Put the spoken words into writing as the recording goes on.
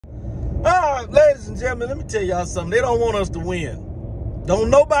and gentlemen, let me tell y'all something. They don't want us to win. Don't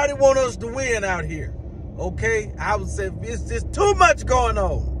nobody want us to win out here. Okay? I would say it's just too much going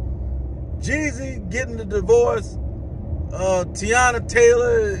on. Jeezy getting the divorce. Tiana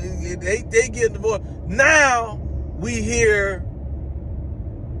Taylor, they getting divorced. Now we hear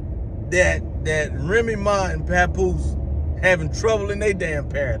that Remy Ma and Papoose having trouble in their damn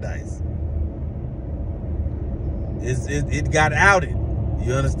paradise. It got outed.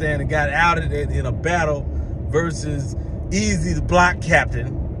 You understand? It got outed in a battle versus Easy the Block Captain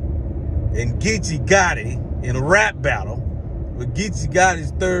and Geechee Gotti in a rap battle. With Geechee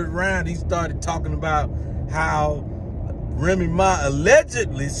Gotti's third round, he started talking about how Remy Ma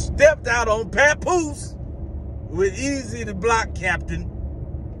allegedly stepped out on Papoose with Easy the Block Captain.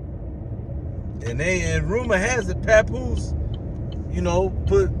 And rumor has it Papoose, you know,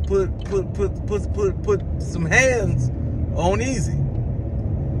 put some hands on Easy.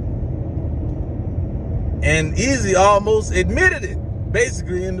 And Easy almost admitted it,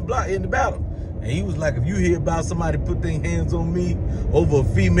 basically in the battle. And he was like, if you hear about somebody put their hands on me over a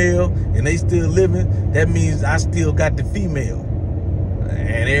female and they still living, that means I still got the female.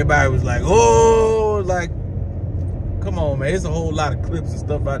 And everybody was like, oh, like, come on, man. There's a whole lot of clips and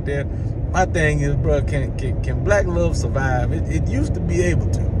stuff out there. My thing is, bro, can black love survive? It used to be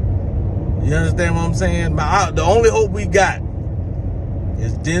able to. You understand what I'm saying? The only hope we got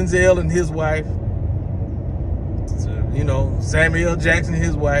is Denzel and his wife. You know, Samuel Jackson and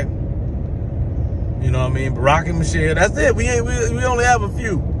his wife. You know what I mean? Barack and Michelle. That's it. We only have a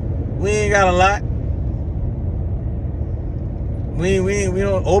few. We ain't got a lot. We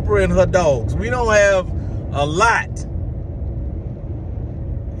don't. Oprah and her dogs. We don't have a lot.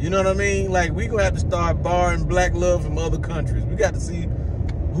 You know what I mean? Like, we gonna have to start barring black love from other countries. We got to see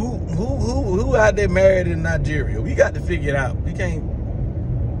who out there married in Nigeria. We got to figure it out. We can't.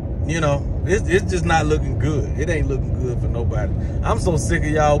 You know, it's just not looking good. It ain't looking good for nobody. I'm so sick of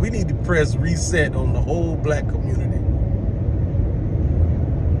y'all. We need to press reset on the whole black community.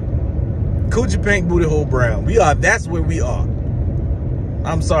 Coochie pink, booty hole brown. That's where we are.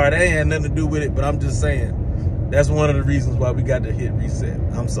 I'm sorry, that ain't had nothing to do with it, but I'm just saying that's one of the reasons why we got to hit reset.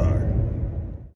 I'm sorry.